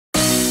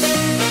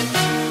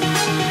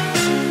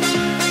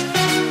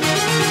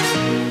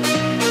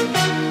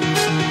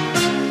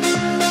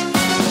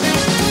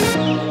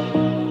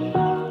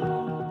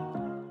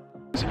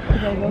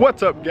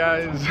What's up,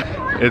 guys?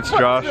 It's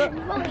Josh.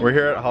 We're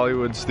here at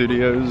Hollywood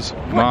Studios.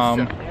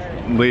 Mom,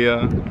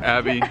 Leah,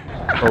 Abby.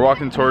 We're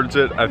walking towards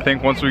it. I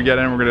think once we get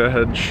in, we're gonna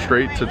head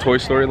straight to Toy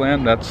Story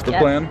Land. That's the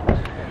plan.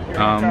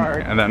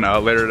 And then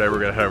later today, we're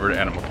gonna head over to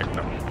Animal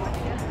Kingdom.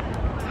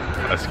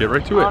 Let's get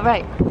right to it. All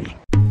right.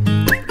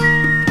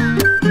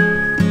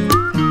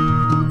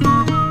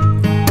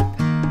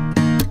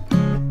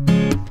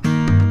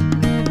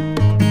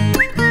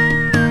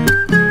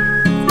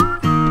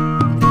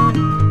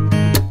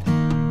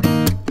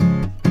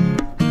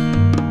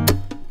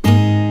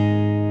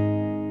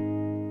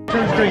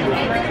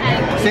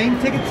 Same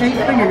ticket, same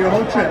finger, your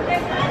whole trip.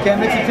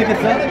 Can't mix the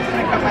tickets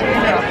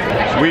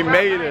up? We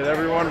made it,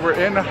 everyone. We're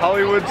in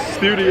Hollywood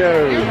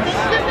Studios.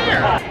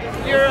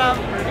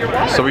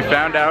 So we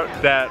found out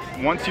that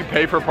once you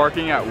pay for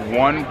parking at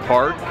one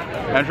park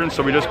entrance,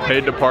 so we just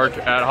paid to park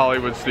at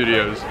Hollywood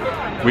Studios,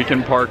 we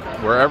can park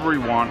wherever we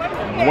want,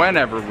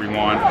 whenever we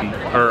want,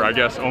 or I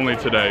guess only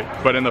today,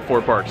 but in the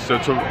 4 parks. So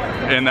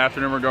in the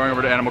afternoon, we're going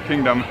over to Animal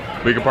Kingdom.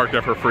 We can park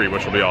there for free,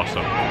 which will be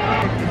awesome.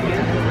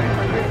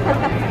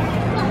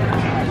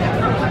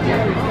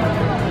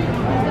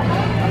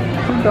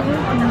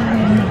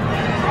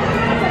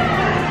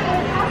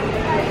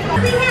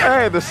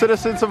 Hey, the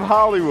citizens of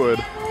Hollywood.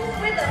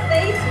 With a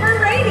face for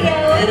radio.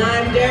 And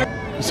I'm Derek.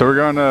 So we're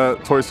going to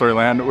Toy Story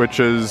Land, which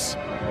is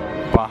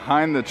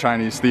behind the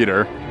Chinese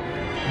theater.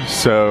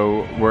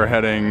 So we're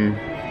heading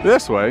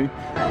this way.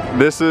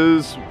 This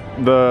is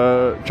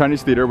the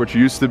Chinese theater, which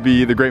used to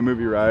be the Great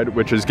Movie Ride,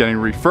 which is getting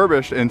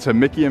refurbished into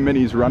Mickey and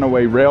Minnie's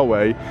Runaway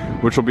Railway,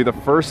 which will be the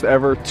first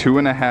ever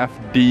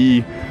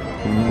 2.5D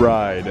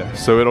ride.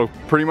 So it'll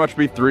pretty much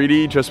be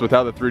 3D, just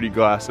without the 3D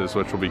glasses,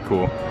 which will be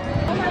cool.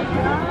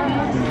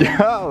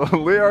 Yeah,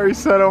 Leah already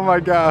said, oh my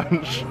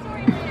gosh.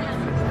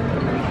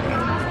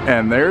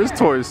 And there's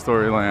Toy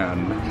Story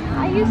Land.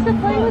 I used to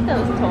play with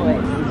those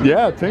toys.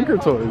 Yeah, Tinker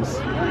Toys.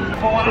 So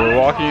we're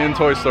walking in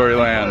Toy Story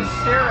Land.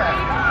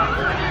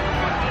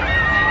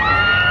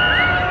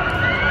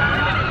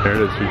 There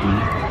it is, Vicky.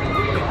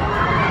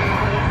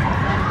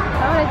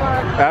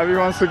 Abby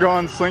wants to go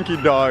on Slinky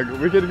Dog.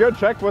 We could go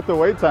check what the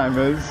wait time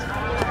is.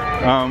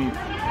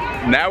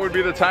 Now would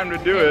be the time to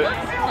do it.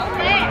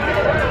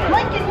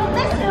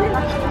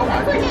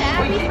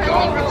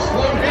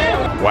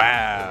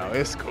 Wow,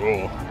 it's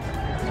cool.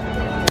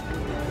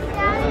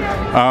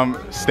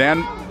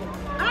 Stand.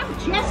 I'm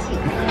Jessie.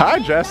 Hi,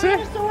 Jessie.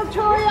 Dinosaur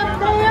toy up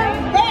there.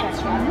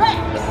 That's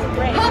Rex.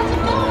 How's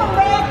it going,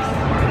 Rex?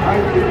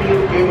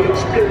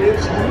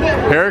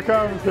 Here it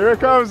comes. Here it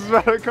comes. It's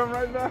about to come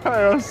right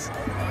by us.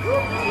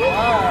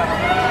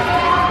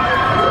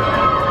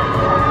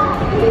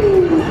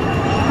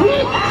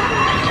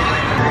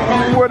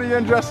 Woody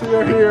and Jessie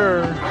are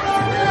here.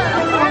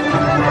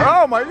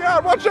 Oh my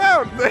God, watch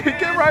out! They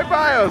came right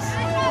by us.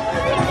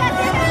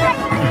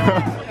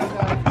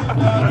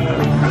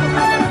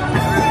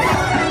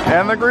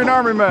 And the Green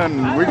Army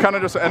Men. We kind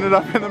of just ended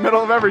up in the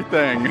middle of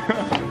everything.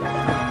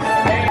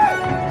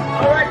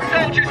 Alright,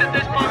 soldiers, at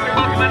this point, we're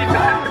welcome any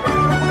time.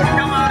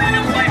 Come on in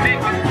and play big.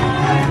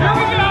 Here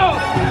we go!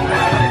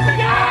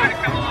 Yeah!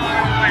 Come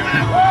along, play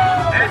with us.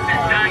 This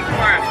is nice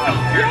work,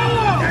 soldiers.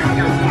 There you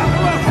go.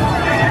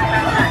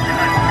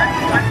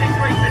 I think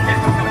raise the hip.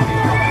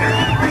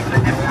 Raise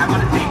the hip. I want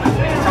to see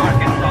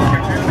target,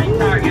 soldiers. Main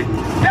target.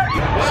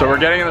 So we're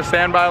getting in the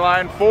standby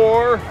line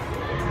for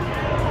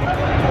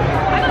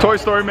Toy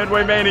Story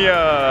Midway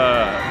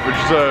Mania, which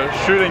is a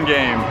shooting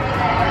game,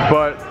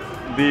 but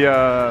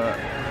the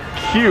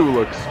queue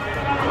looks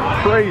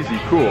crazy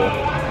cool.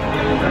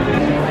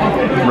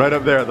 Right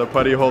up there, the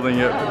putty holding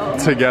it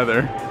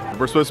together.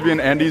 We're supposed to be in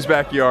Andy's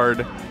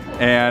backyard,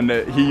 and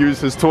he used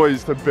his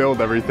toys to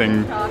build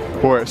everything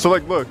for it. So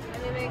like, look.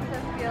 And it makes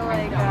us feel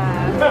like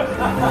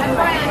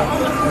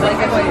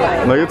a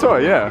toy. Like a toy,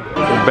 yeah.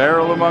 The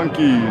barrel of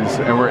monkeys,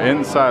 and we're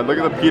inside. Look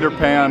at the Peter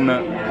Pan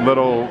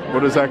little,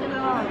 what is that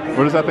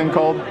thing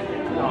called?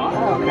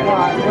 Oh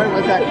God, what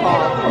was that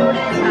called?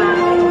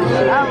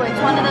 Oh,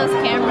 it's one of those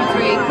cameras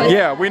where you click.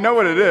 Yeah, we know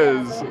what it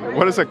is.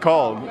 What is it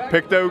called?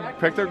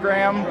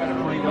 Pictogram?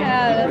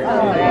 Yeah, that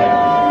sounds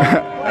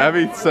right.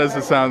 Abby says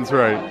it sounds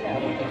right.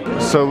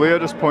 So Leah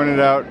just pointed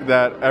out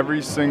that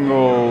every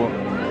single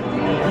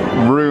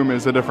room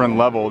is a different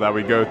level that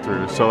we go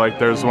through. So like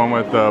there's one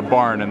with the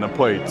barn and the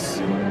plates,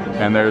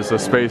 and there's a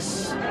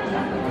space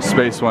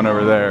one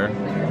over there.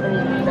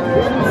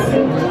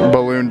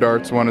 Balloon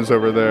darts one is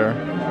over there.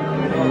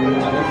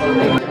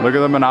 Look at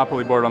the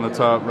Monopoly board on the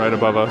top right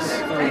above us.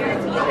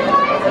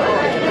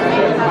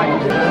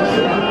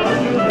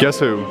 Guess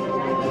who?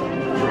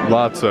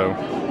 Lotso.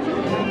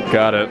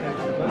 Got it.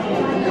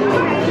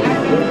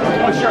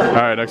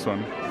 Alright, next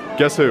one.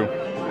 Guess who?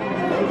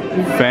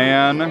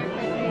 Fan.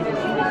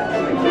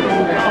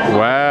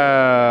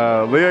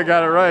 Wow, Leah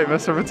got it right,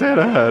 Mr.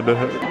 Potato Head.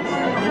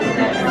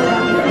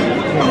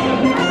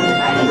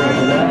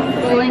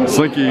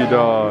 Slinky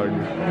Dog.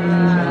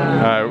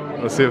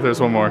 Alright, let's see if there's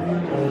one more.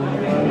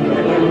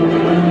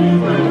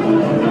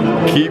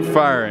 Keep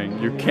firing.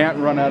 You can't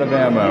run out of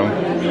ammo.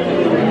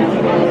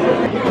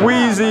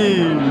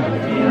 Wheezy!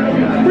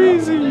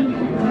 Wheezy!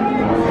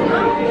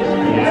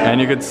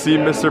 And you can see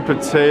Mr.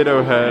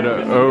 Potato Head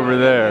over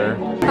there.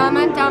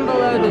 Comment down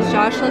below, does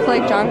Josh look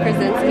like John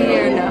Krasinski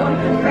or no?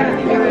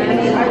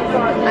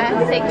 I have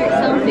to take your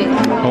selfie.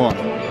 Hold on.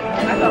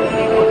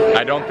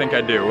 I don't think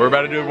I do. We're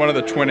about to do one of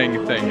the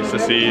twinning things to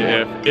see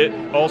if it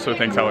also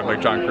thinks I look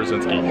like John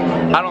Krasinski.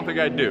 I don't think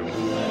I do.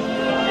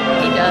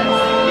 He does.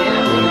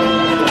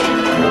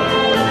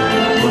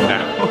 No.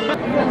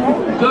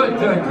 Good,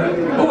 good, good.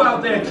 Who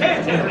out there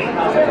can't hear me?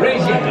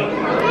 Raise your hand.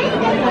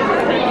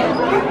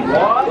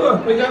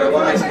 Look, we got a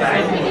wise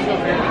guy.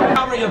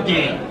 Summary of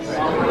games.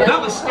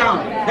 They'll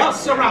astound you. They'll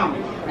surround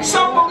you.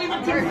 Some will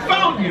even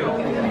confound you.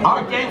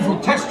 Our games will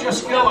test your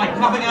skill like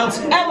nothing else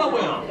ever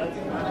will.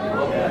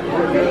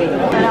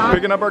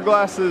 Picking up our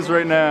glasses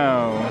right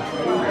now.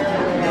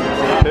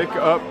 Pick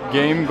up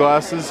game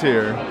glasses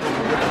here.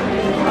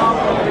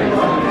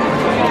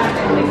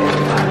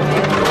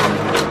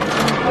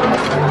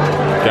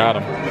 Got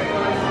him.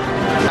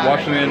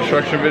 Watching the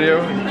instruction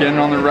video, getting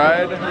on the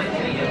ride,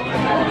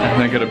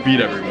 and then gonna beat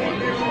everyone.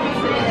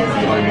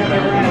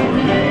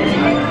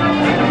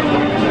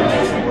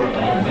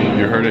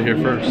 You heard it here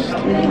first.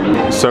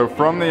 So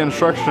from the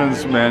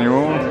instructions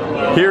manual,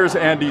 here's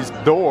Andy's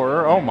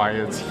door. Oh my,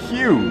 it's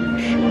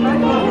huge.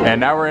 And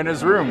now we're in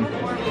his room.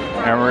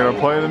 And we're gonna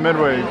play the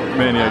Midway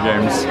Mania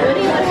games.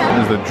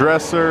 There's the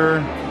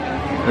dresser.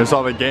 There's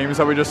all the games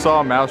that we just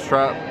saw.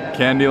 Mousetrap,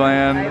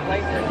 Candyland,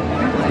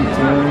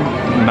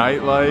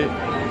 Nightlight.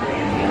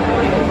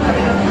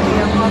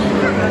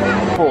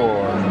 4.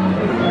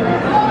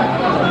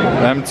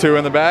 Them 2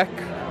 in the back.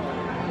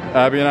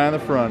 Abby and I in the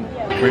front.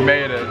 We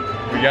made it.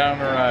 We got on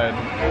the ride.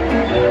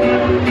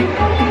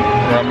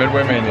 We're on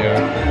Midway Mania.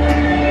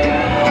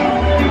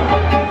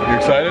 You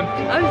excited?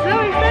 I'm so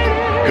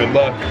excited. Good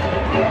luck.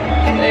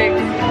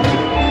 Thanks.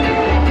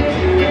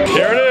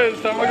 Here it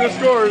is. Time to look at the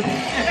scores.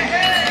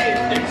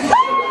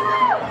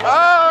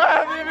 Oh,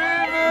 happy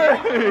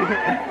birthday!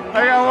 I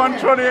got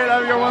 128.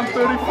 Abby got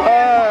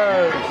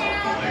 135.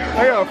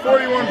 I got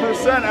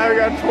 41%. Abby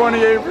got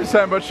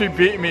 28%, but she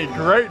beat me.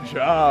 Great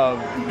job.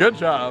 Good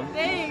job.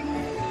 Thanks.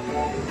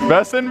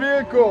 Best in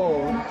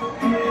vehicle.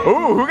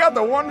 Ooh, who got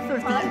the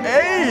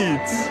 158?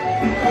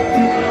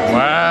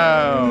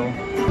 Wow.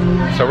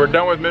 So we're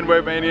done with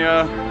Midway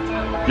Mania.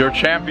 Your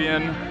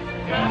champion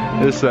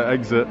is the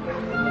exit.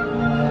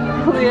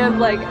 Leah's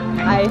like,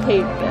 I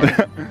hate this.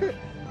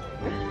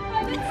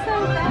 It's so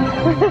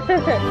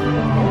bad.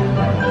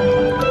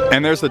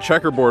 And there's the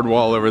checkerboard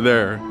wall over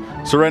there.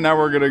 So right now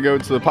we're gonna go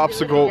to the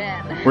popsicle.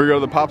 We're gonna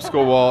go to the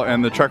popsicle wall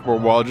and the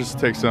checkerboard wall just to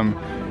take some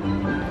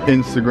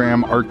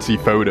Instagram artsy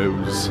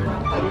photos.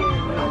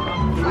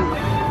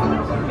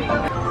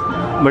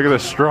 Look at the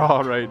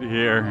straw right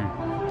here.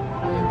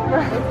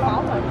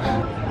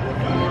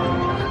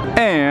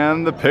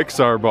 And the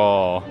Pixar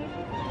ball.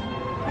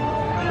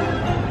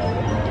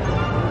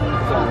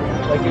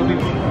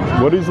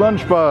 Woody's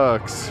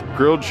lunchbox.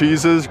 Grilled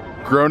cheeses,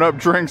 grown-up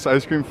drinks,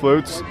 ice cream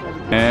floats,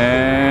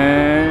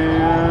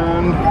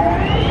 and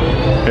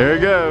here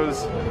it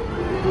goes.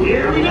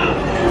 Here we go.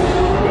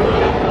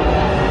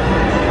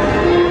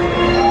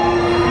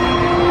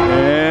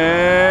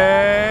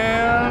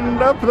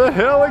 And up the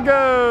hill it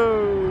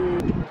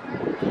goes.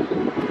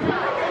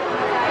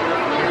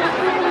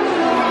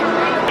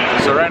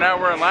 So right now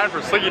we're in line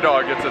for Slinky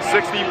Dog. It's a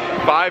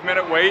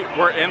 65-minute wait.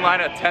 We're in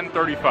line at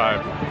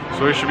 10:35.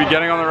 So we should be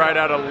getting on the ride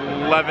at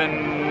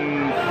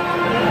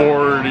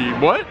 11:40.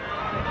 What?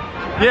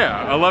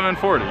 Yeah,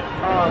 11:40.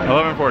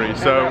 11:40.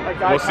 So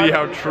we'll see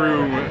how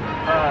true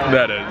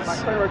that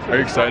is. Are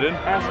you excited?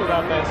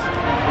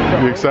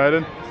 You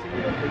excited?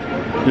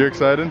 You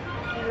excited?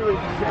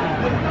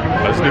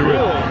 Let's do it.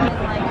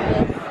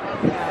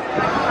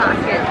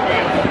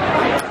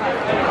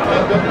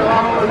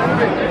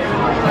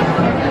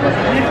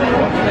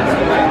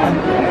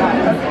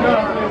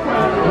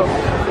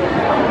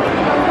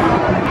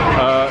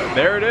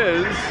 There it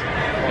is,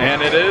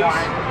 and it is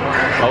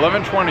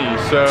 11:20,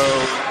 so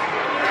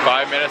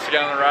 5 minutes to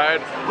get on the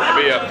ride. It'll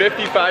be a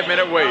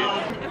 55-minute wait.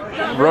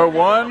 Row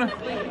 1,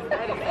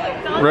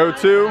 row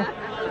 2,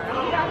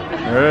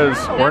 there it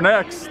is, we're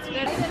next.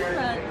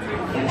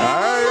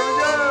 Alright, here we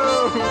go!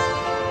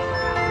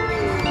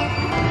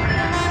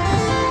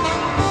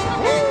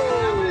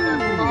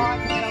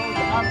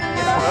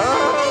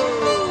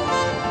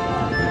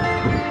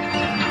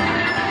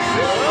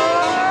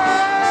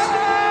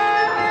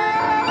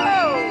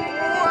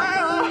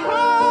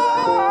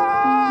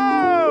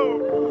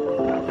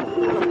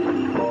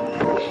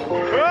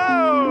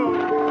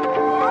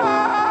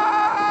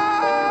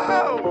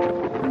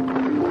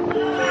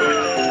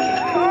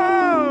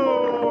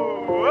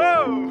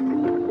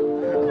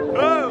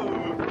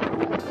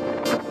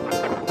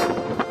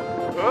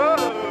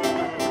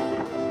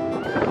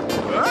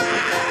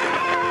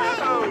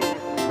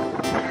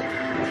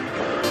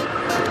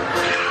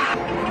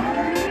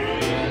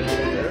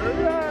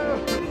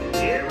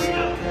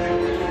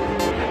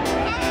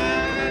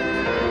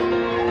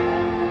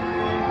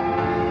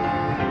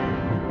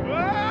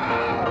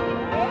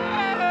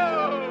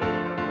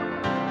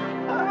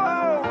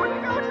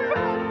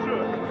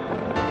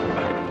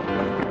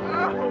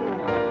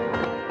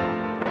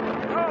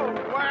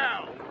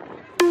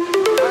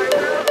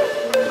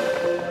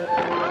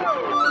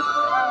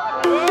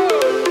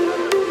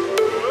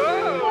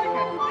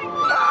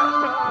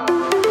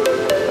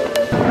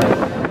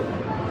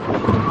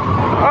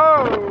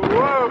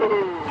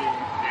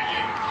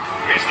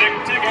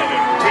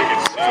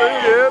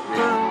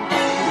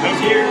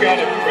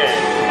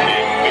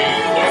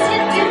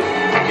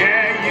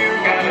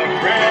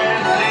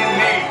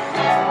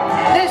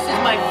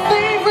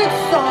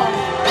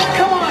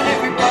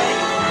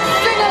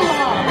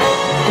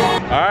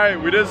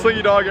 we did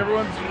Slinky Dog.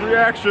 Everyone's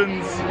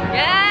reactions.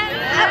 Yeah!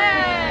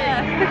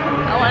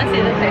 I want to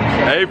see the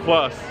picture.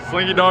 A+.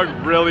 Slinky Dog,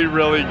 really,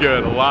 really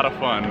good. A lot of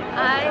fun.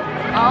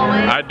 I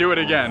always I'd do it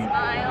again.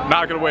 smile.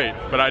 Not gonna wait,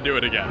 but I'd do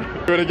it again.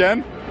 Do it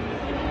again?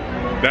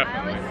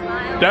 Definitely.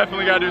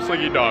 Definitely gotta do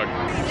Slinky Dog.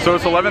 So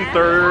it's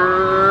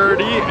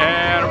 11:30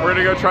 and we're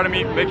gonna go try to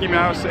meet Mickey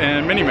Mouse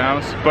and Minnie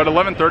Mouse. But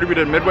 11:30 we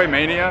did Midway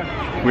Mania,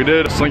 we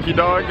did Slinky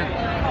Dog,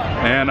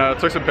 and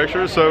took some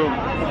pictures. So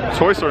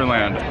Toy Story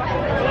Land,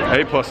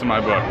 A+ in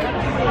my book.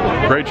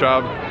 Great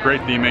job,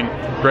 great theming,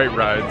 great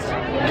rides.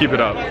 Keep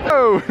it up.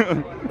 Oh,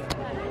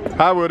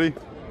 hi Woody.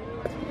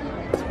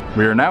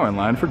 We are now in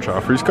line for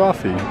Joffrey's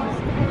Coffee,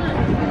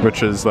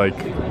 which is like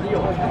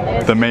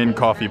the main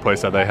coffee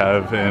place that they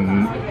have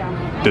in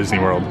Disney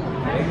World.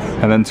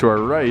 And then to our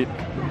right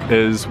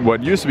is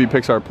what used to be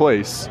Pixar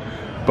Place,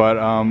 but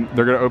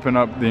they're gonna open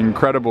up the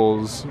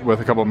Incredibles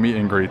with a couple meet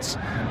and greets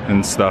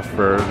and stuff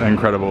for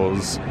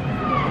Incredibles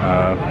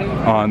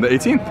on the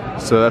 18th.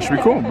 So that should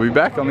be cool. We'll be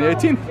back on the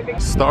 18th.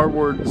 Star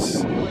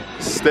Wars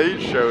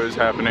stage show is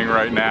happening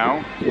right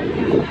now,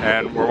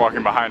 and we're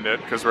walking behind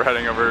it because we're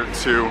heading over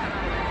to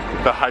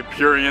the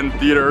Hyperion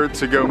Theater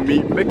to go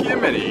meet Mickey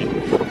and Minnie.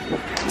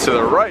 To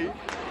the right,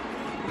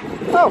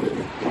 oh,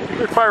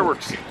 big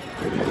fireworks.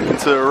 And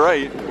to the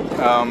right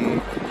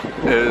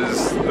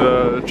is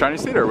the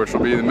Chinese Theater, which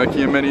will be the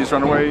Mickey and Minnie's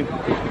Runaway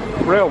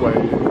Railway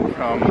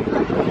come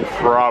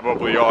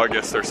probably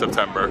August or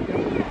September.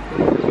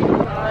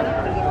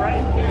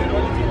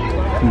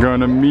 I'm going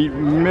to meet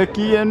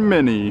Mickey and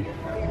Minnie.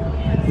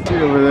 See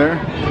over there,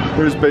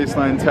 there's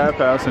Baseline Tap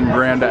House and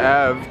Grand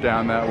Ave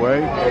down that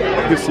way.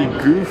 You can see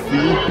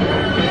Goofy,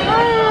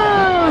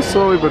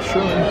 slowly but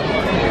surely.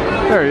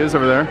 There he is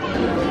over there.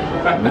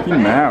 Mickey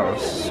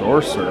Mouse,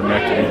 Sorcerer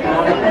Mickey.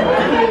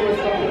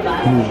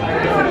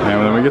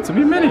 And then we get to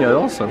meet Minnie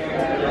also.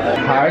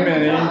 Hi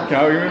Minnie,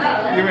 can you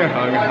give me a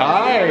hug?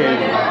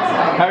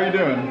 Hi, how are you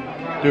doing?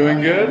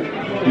 Doing good?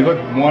 You look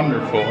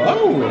wonderful.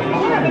 Oh,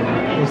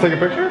 let's take a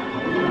picture?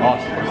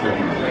 Awesome, let's do it.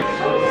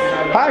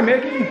 Hi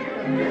Mickey.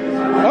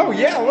 Oh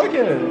yeah, look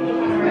at it.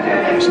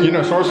 You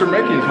know, Sorcerer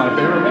Mickey is my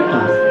favorite Mickey.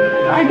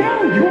 I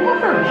know, you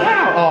are.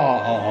 Wow.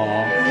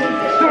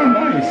 Aww. So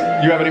nice.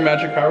 You have any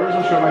magic powers?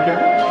 I'll show my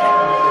camera.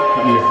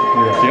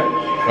 Yeah.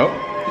 Oh.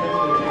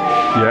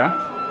 Yeah.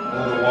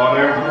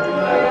 Water.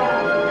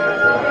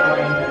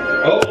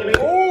 Oh.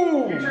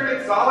 You turned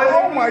it solid?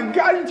 Oh my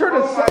God, you turned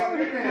it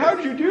solid.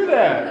 How'd you do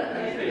that?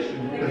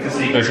 It's a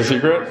secret. That's a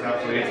secret?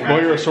 Well,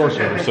 you're a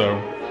sorcerer, so.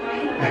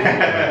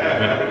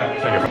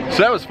 So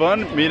that was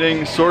fun,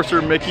 meeting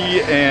Sorcerer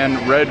Mickey and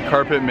Red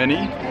Carpet Minnie.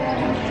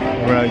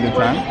 We had a good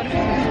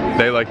time.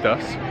 They liked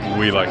us,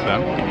 we liked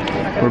them.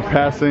 We're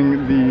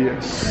passing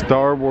the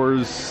Star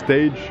Wars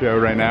stage show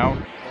right now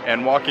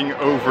and walking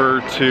over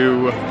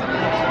to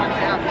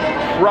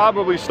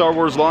probably Star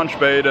Wars Launch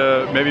Bay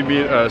to maybe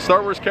meet a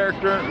Star Wars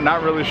character,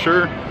 not really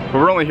sure. But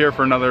we're only here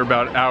for another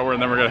about an hour and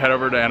then we're gonna head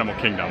over to Animal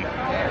Kingdom.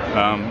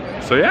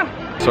 So yeah,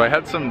 so I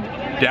had some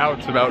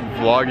doubts about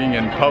vlogging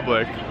in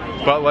public,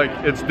 but like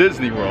it's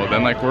Disney World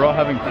and like we're all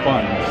having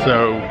fun,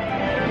 so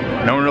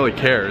no one really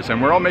cares and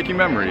we're all making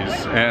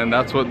memories, and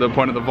that's what the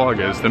point of the vlog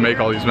is, to make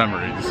all these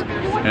memories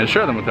and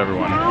share them with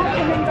everyone.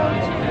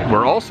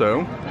 We're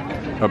also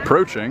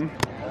approaching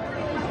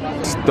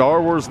Star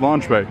Wars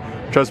Launch Bay,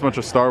 which has a bunch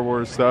of Star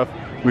Wars stuff.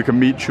 We can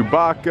meet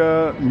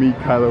Chewbacca, meet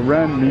Kylo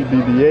Ren, meet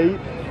BB-8.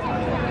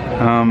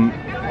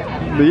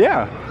 But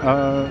yeah,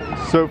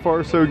 so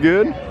far so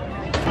good.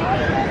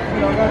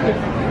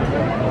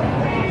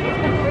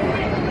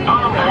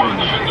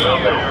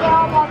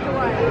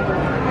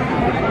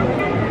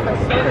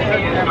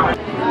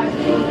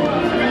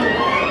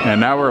 And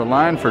now we're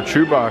aligned for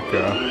Chewbacca. Do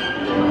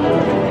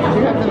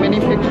you have the mini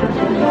pictures?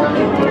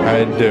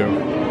 I do.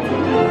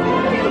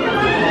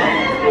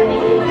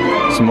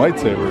 Some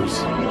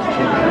lightsabers.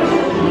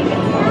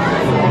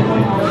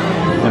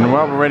 And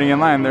while we're waiting in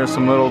line, there's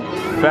some little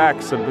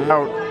facts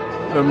about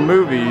the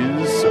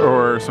movies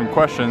or some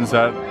questions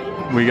that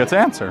we get to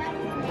answer,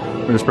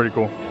 which is pretty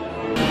cool.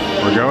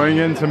 We're going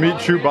in to meet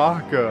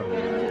Chewbacca.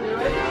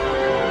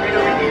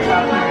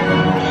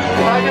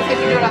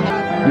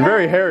 You're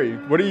very hairy.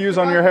 What do you use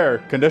on your hair?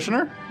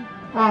 Conditioner?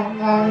 Yeah,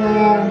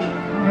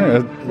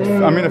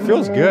 I mean, it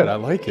feels good. I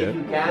like it.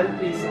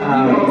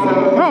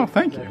 Oh,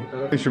 thank you.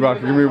 Thanks, Chewbacca.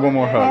 Give me one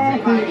more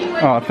hug.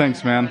 Oh,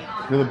 thanks, man.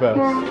 You're the best.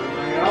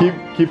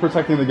 Keep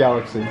protecting the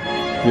galaxy.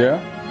 Yeah?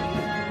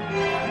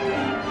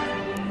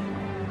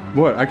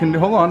 What? I can,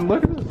 hold on,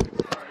 look at this.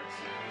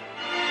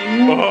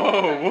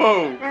 Whoa,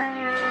 whoa.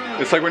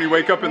 It's like when you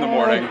wake up in the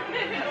morning.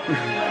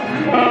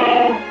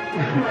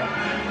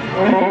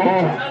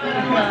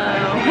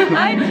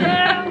 Hi,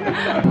 Joe.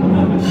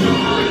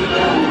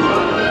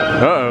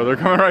 Uh-oh, they're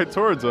coming right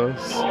towards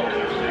us.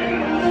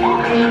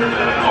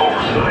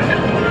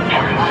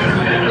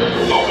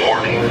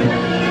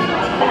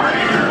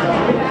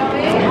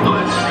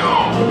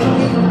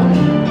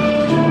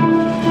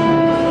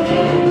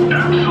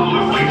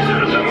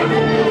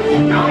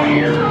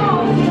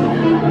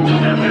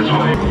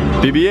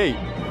 BB-8.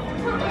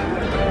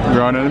 We're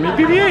going in to meet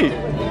BB-8.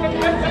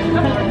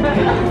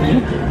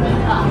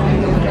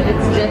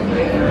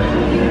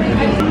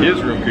 He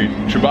is real cute.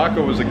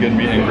 Chewbacca was a good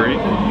meet and greet.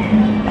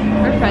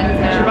 We're friends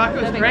now.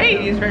 Chewbacca was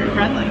great. He's very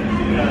friendly.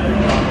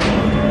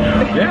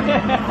 Yeah.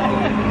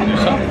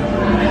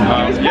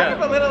 He's kind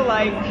of a little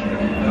like,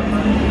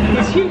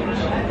 he's huge.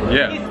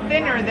 Yeah. He's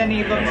thinner than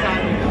he looks on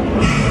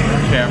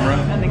Camera.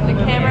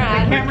 the camera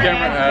adds. The camera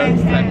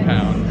adds 10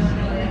 pounds.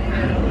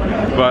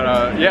 But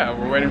yeah,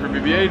 we're waiting for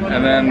BB-8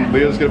 and then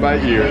Leo's gonna buy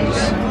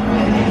ears.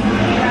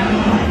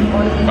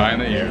 Buying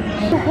the ears.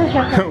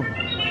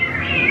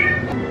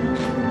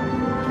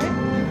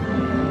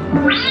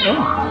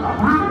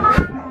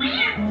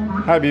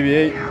 Hi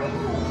BB-8.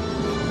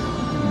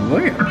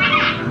 Look at,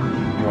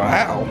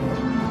 wow.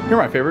 You're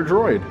my favorite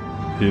droid.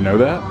 Do you know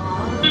that?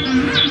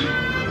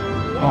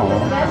 Oh.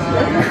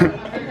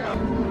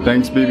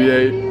 Thanks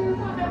BB-8.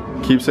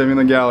 Keep saving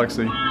the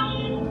galaxy.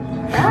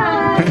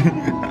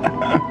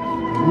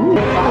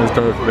 There's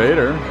Darth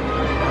Vader.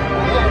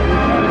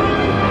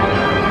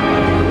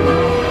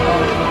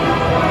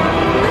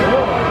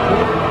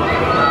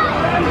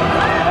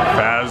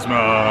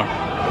 Phasma.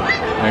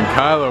 And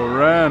Kylo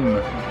Ren.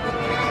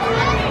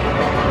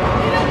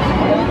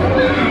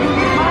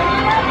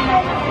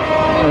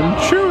 And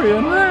Chewie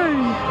and Rey.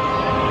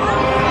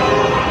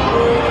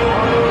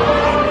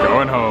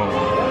 Going home.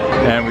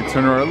 And we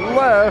turn to our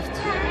left.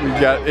 We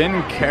got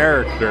in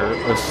character,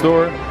 a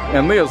store,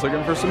 and Leo's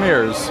looking for some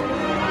ears.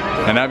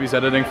 And Abby's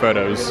editing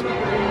photos.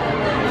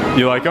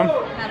 You like them?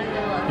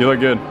 You look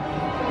good.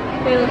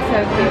 They look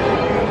so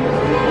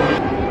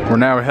cute. We're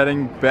now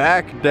heading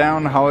back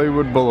down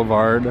Hollywood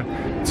Boulevard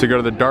to go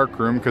to the dark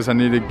room because I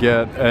need to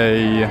get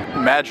a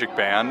magic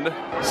band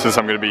since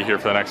I'm going to be here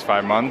for the next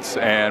 5 months,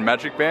 and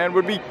magic band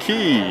would be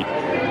key.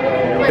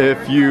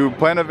 If you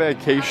plan a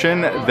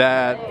vacation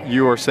that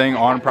you are staying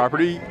on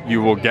property,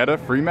 you will get a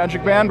free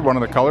magic band, one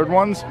of the colored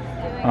ones.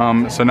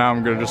 So now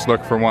I'm going to just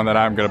look for one that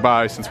I'm going to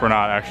buy since we're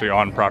not actually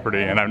on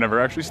property and I've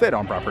never actually stayed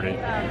on property.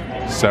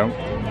 So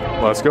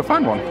let's go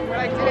find one.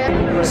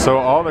 So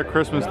all the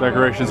Christmas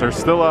decorations are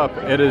still up.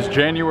 It is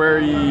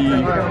January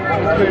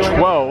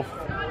 12th.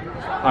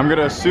 I'm going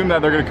to assume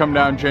that they're going to come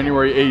down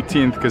January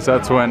 18th because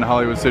that's when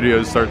Hollywood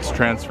Studios starts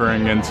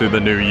transferring into the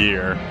new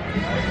year.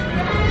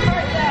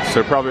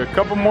 So probably a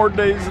couple more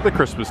days of the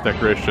Christmas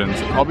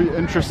decorations. I'll be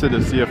interested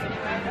to see if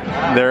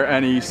there are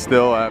any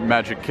still at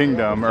Magic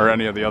Kingdom or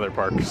any of the other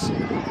parks.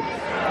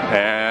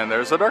 And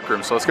there's the dark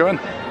room, so let's go in.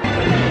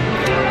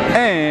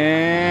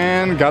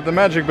 And got the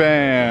magic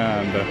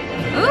band.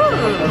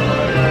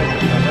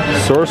 Ooh.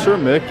 Sorcerer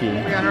Mickey.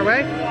 We on our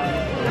way?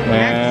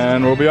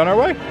 And we'll be on our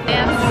way.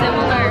 And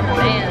similar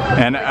band.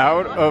 And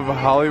out of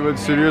Hollywood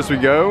Studios we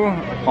go.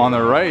 On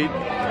the right,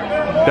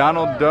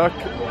 Donald Duck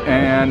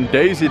and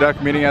Daisy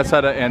Duck meeting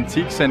outside of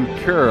Antiques and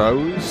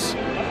Curios.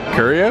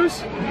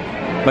 Curios?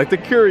 Like the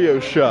curio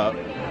shop.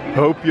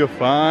 Hope you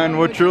find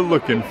what you're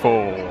looking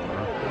for.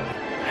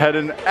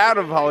 Heading out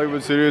of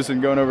Hollywood Studios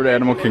and going over to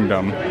Animal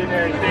Kingdom.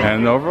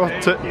 And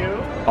off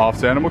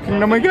to Animal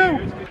Kingdom we go.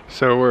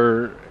 So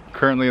we're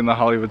currently in the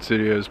Hollywood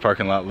Studios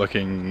parking lot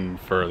looking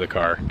for the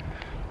car,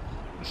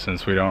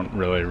 since we don't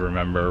really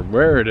remember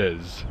where it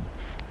is.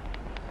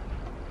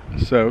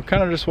 So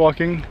kind of just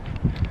walking,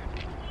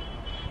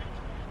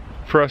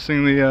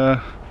 pressing the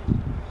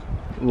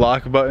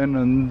lock button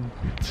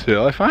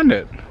until I find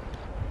it.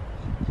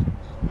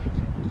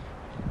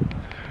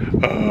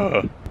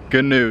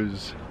 Good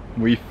news,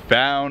 we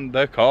found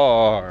the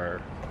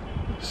car.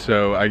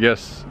 So I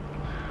guess,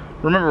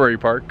 remember where you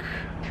park,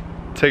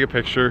 take a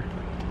picture,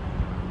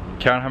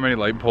 count how many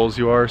light poles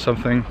you are or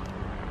something.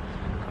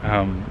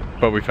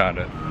 But we found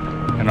it.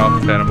 And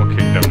off to Animal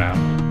Kingdom now.